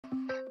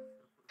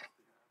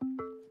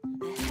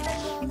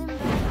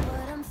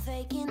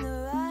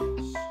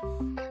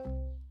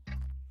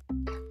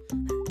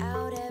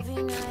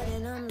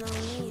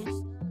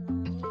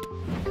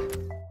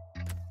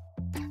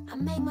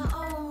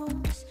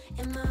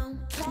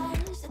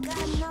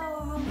got no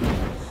room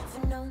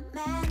for no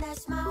man.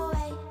 That's my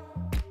way.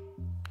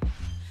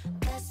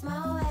 That's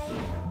my way.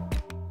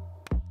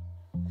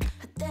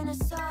 Then I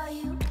saw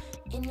you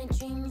in a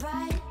dream,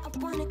 right? I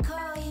wanna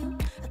call you.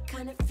 I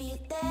kind of feel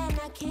that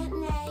I can't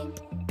name.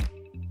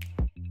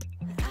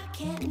 I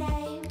can't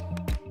name.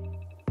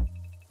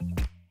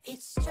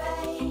 It's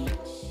strange,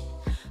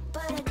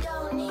 but I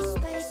don't need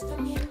space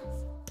from you.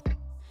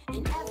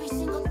 In every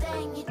single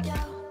thing you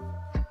do,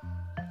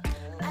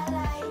 I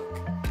like.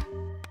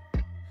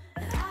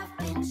 I've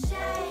been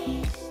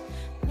chased.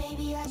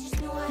 Maybe I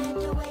just knew I had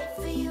to wait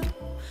for you.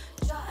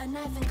 Draw a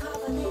knife and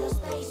carve a little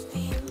space for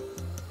you.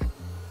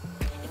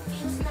 It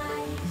feels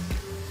nice.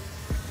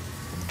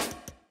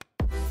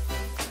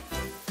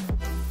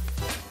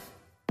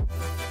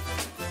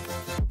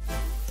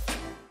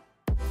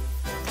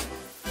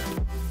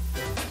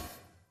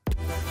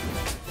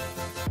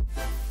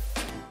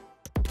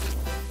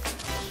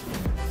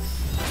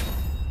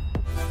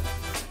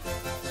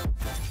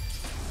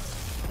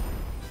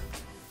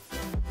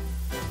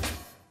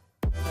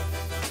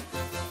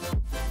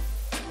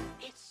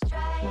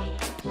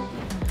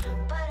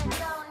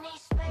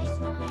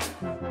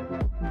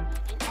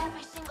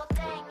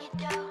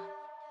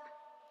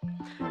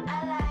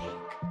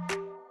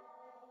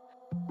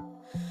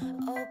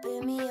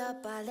 Open me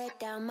up, I let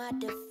down my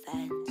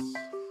defense.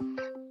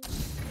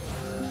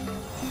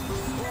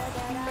 Swore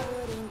that I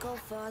wouldn't go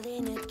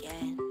falling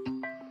again.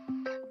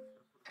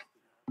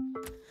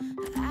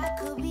 I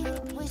could be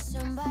with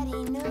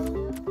somebody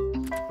new.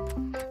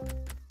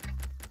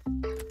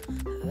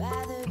 I'd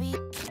rather be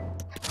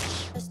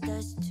just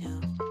us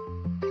two.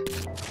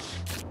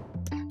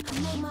 I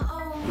make my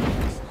own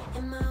rules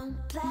and my own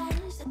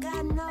plans. I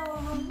got no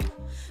room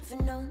for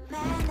no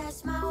man.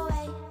 That's my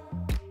way.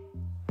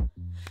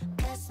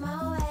 That's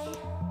my way.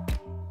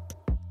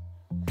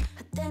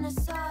 Then I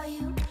saw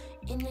you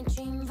in a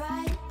dream,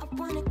 right? I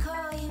wanna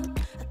call you.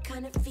 I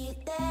kind of feel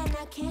that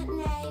I can't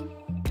name.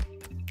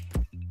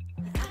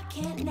 I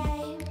can't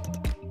name.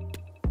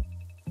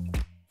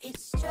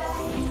 It's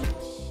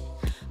strange,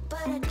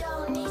 but I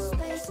don't need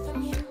space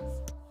from you.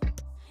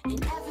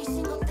 In every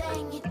single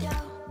thing you do,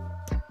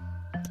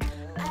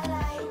 I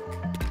like.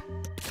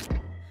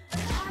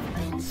 I've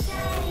been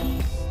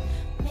chased.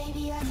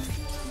 Maybe I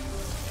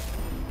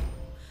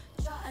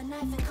draw a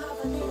knife and carve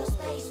a little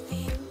space for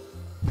you.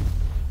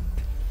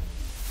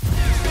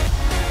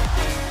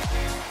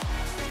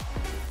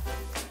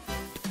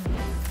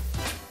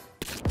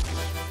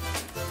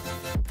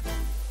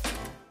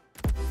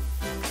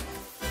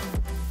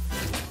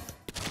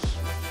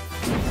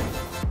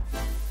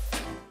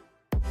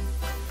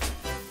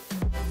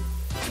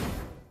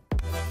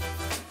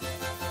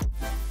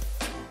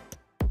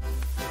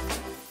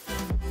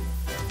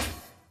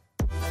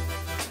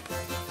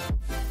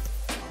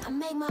 I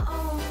make my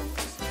own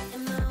rules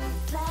and my own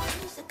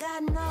plans. I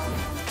got no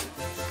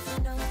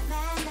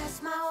man.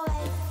 That's my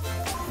way.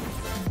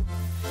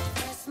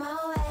 That's my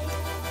way.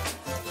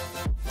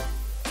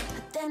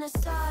 Then I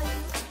saw you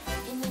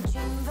in a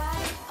dream,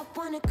 right? I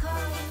wanna call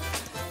you.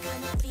 I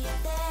kind of feel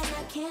that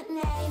I can't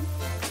name.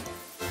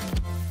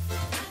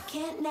 I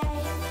can't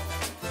name.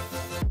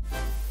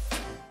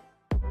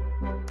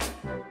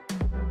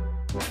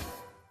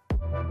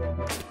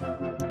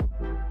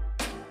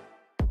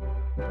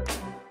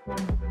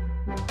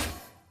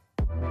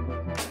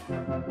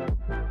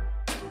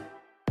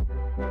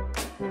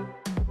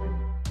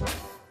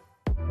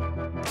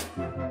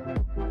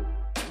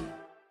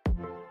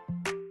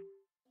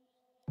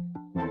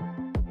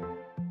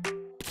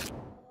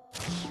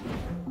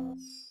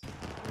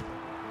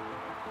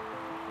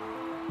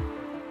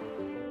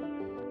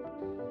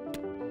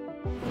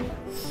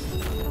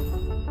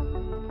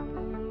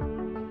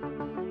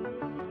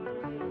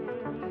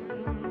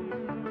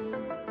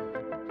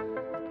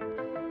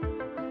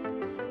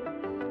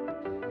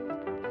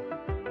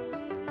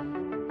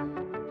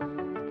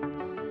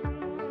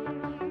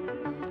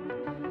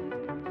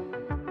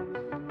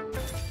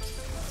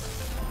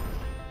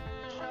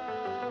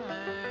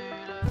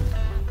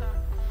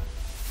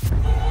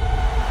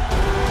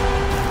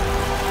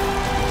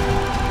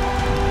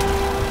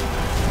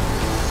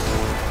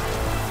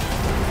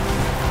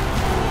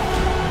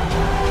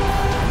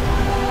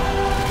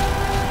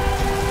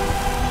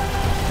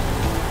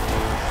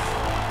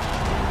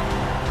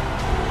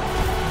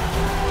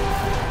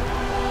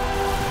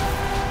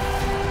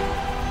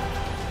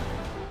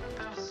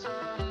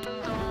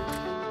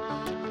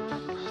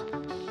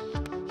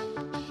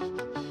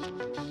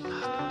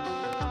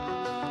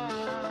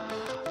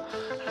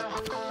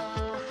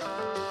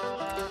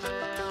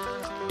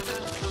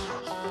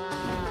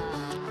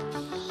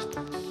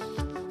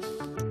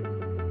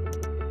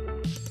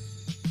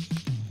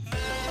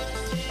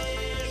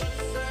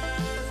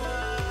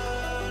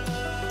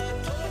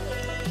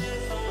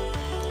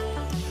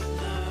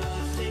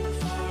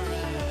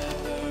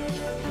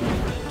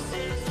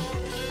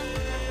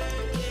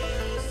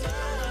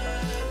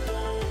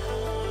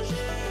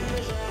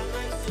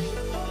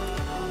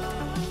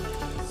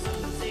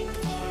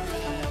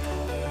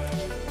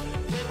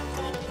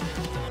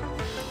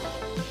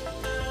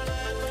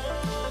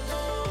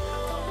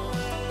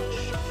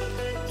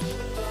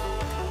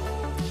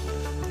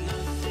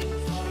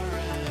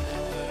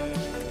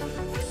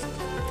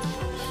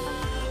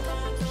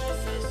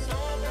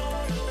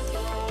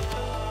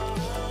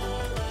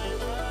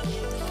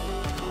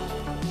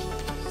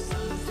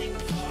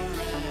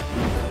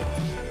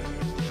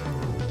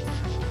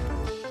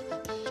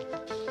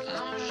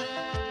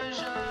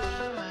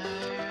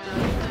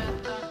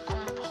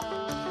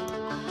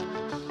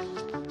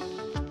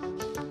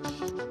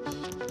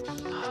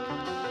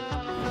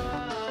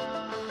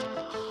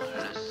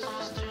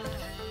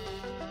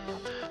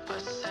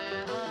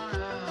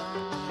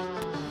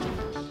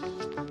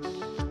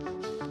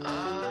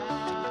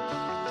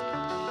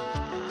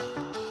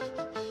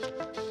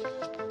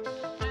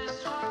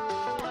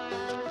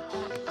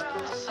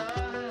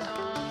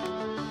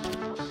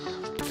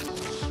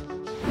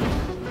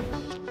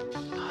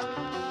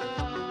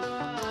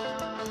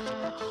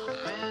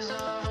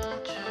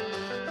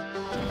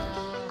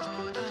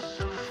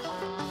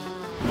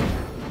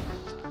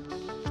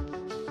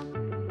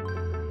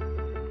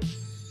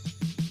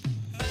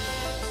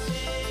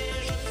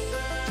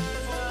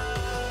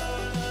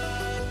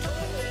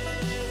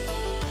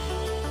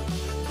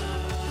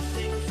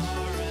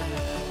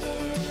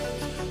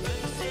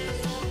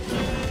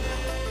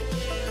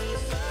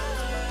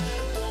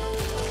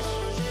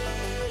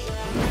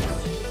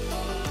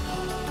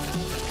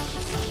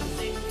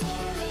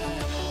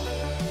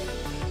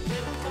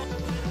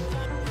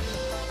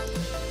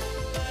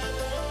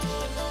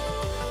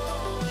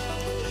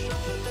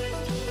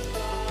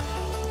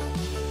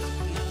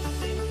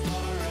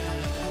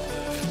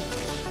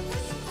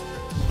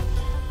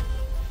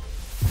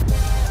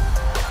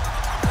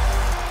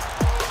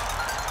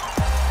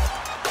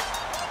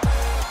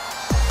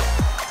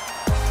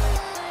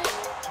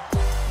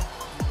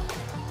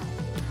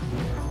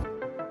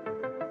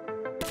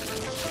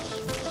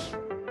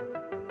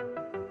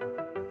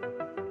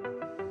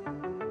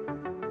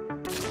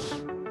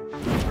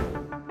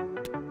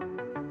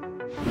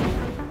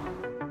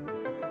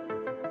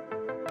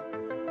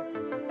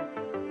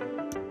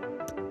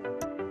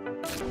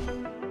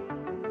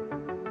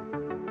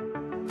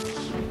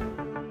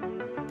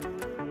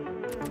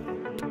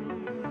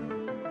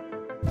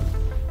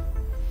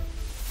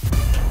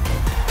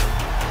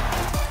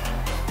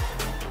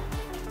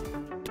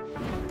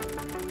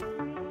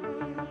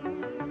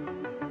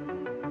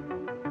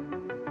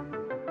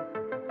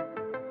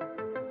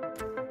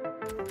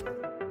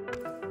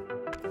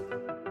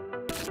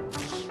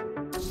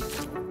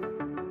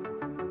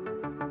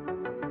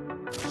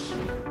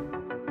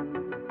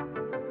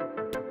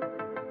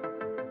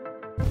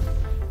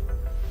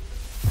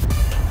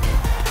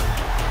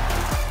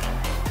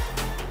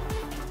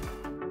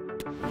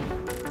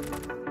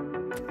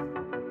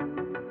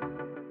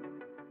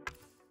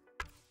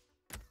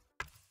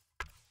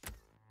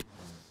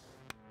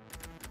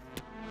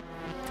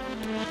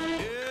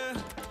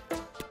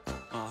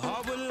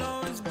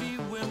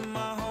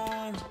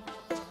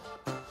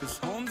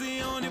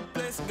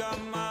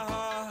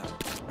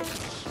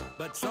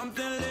 but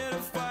something lit a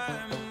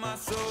fire in my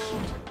soul.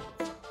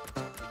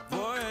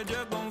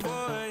 Voyager con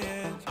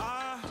voyage.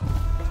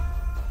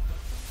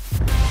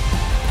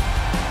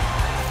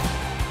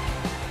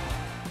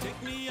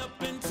 Take me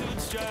up into the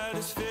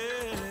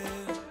stratosphere.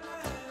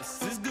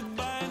 This is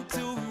goodbye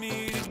until we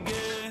meet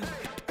again.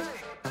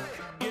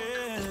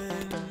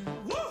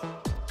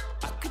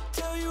 I could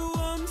tell you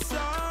I'm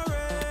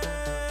sorry,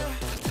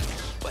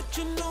 but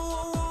you know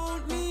I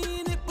won't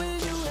mean it when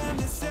you have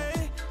me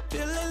say,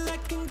 feeling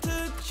like King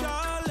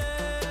Charlie,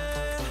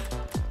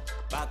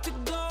 about to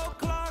go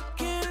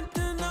clocking,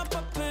 then up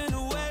and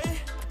away.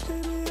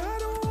 Baby, I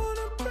don't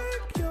wanna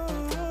break your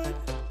heart,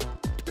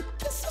 but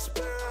this is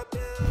where I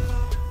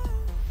belong.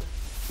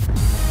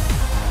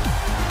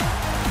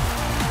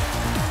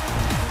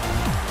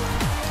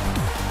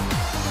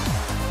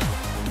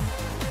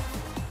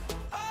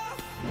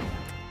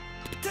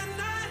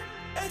 Tonight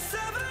at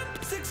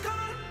 7, 6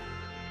 gone.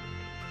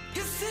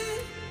 You see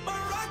my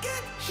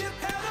rocket ship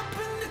head up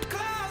in